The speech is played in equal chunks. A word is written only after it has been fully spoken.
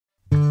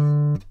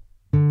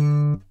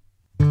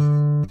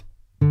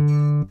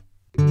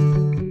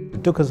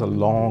It took us a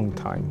long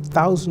time,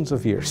 thousands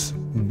of years,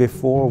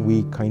 before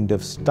we kind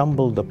of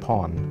stumbled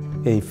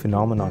upon a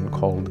phenomenon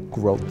called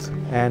growth.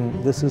 And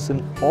this is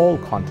in all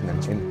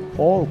continents, in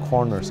all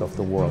corners of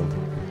the world,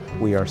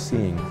 we are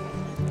seeing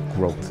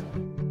growth.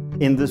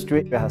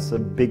 Industry has a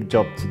big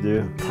job to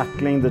do,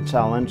 tackling the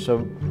challenge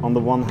of, on the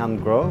one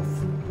hand,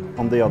 growth,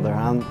 on the other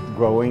hand,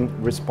 growing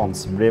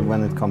responsibly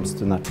when it comes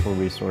to natural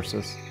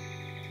resources.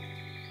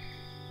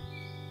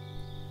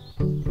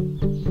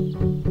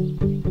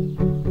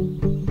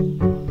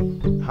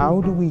 How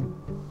do we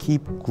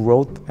keep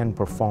growth and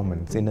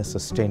performance in a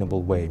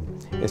sustainable way,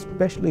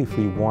 especially if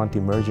we want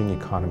emerging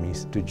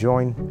economies to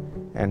join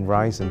and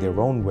rise in their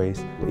own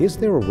ways? Is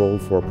there a role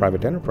for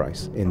private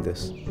enterprise in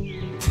this?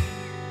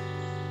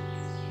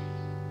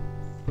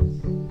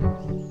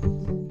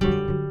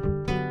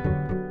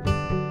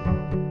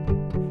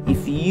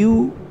 If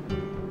you,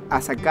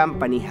 as a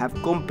company, have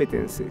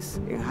competencies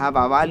and have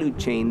a value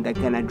chain that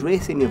can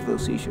address any of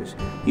those issues,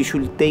 you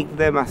should take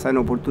them as an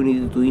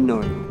opportunity to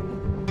innovate.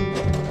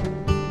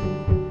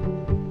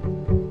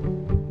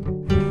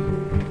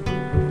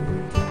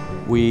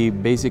 We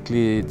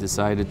basically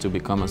decided to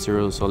become a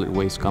zero solid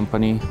waste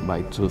company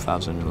by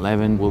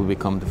 2011. We'll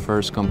become the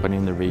first company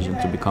in the region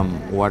to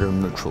become water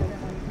neutral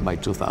by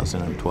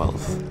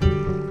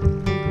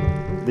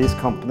 2012. These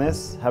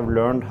companies have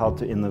learned how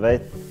to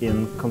innovate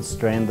in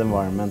constrained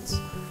environments.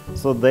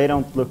 So they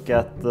don't look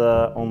at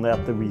only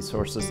at the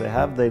resources they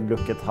have, they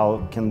look at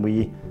how can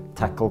we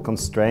tackle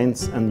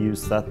constraints and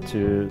use that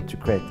to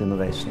create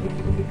innovation.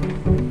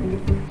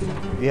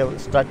 We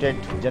have started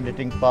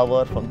generating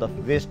power from the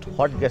waste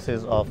hot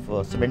gases of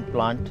cement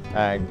plant,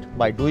 and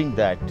by doing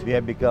that we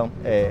have become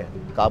a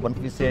carbon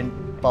efficient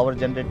power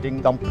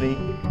generating company.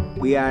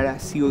 We are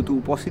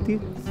CO2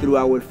 positive. Through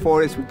our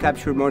forests we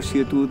capture more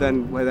CO2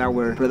 than what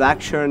our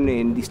production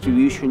and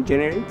distribution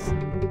generates.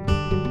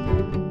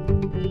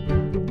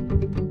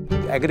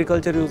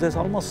 Agriculture uses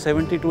almost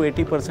 70 to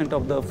 80%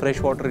 of the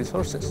freshwater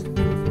resources.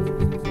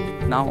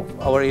 Now,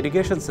 our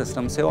irrigation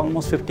systems save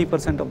almost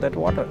 50% of that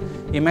water.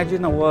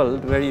 Imagine a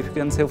world where if you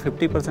can save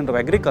 50% of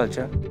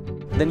agriculture,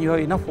 then you have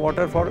enough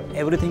water for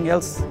everything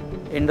else,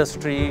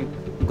 industry,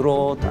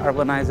 growth,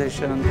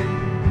 urbanization.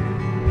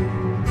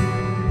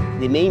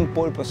 The main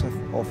purpose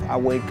of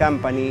our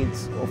company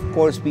is, of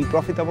course, be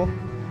profitable,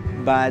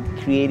 but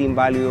creating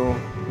value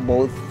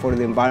both for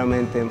the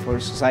environment and for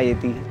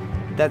society.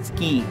 That's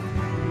key.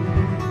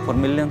 For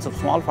millions of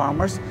small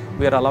farmers,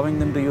 we are allowing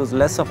them to use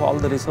less of all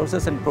the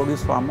resources and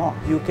produce far more.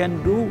 You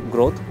can do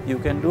growth, you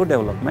can do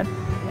development,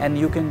 and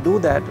you can do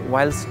that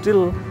while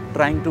still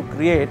trying to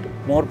create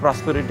more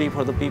prosperity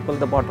for the people at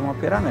the bottom of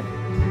the pyramid.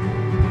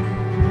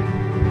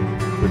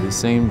 With the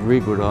same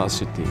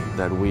rigorosity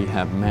that we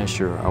have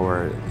measured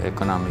our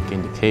economic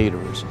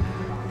indicators,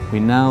 we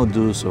now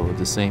do so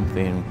the same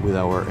thing with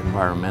our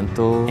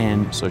environmental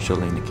and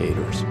social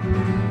indicators.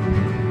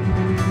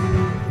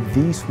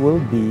 These will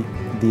be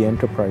the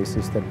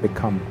enterprises that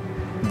become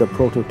the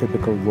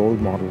prototypical role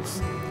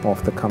models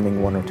of the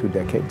coming 1 or 2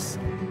 decades.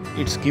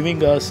 It's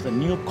giving us a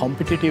new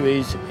competitive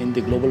edge in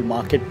the global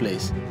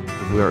marketplace.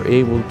 If we are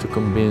able to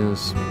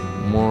convince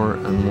more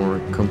and more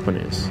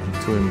companies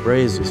to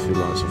embrace this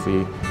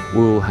philosophy,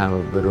 we will have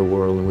a better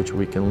world in which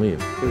we can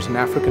live. There's an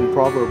African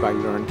proverb I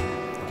learned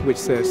which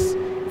says,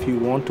 if you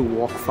want to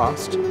walk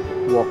fast,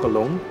 walk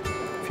alone.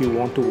 If you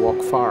want to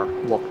walk far,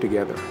 walk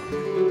together.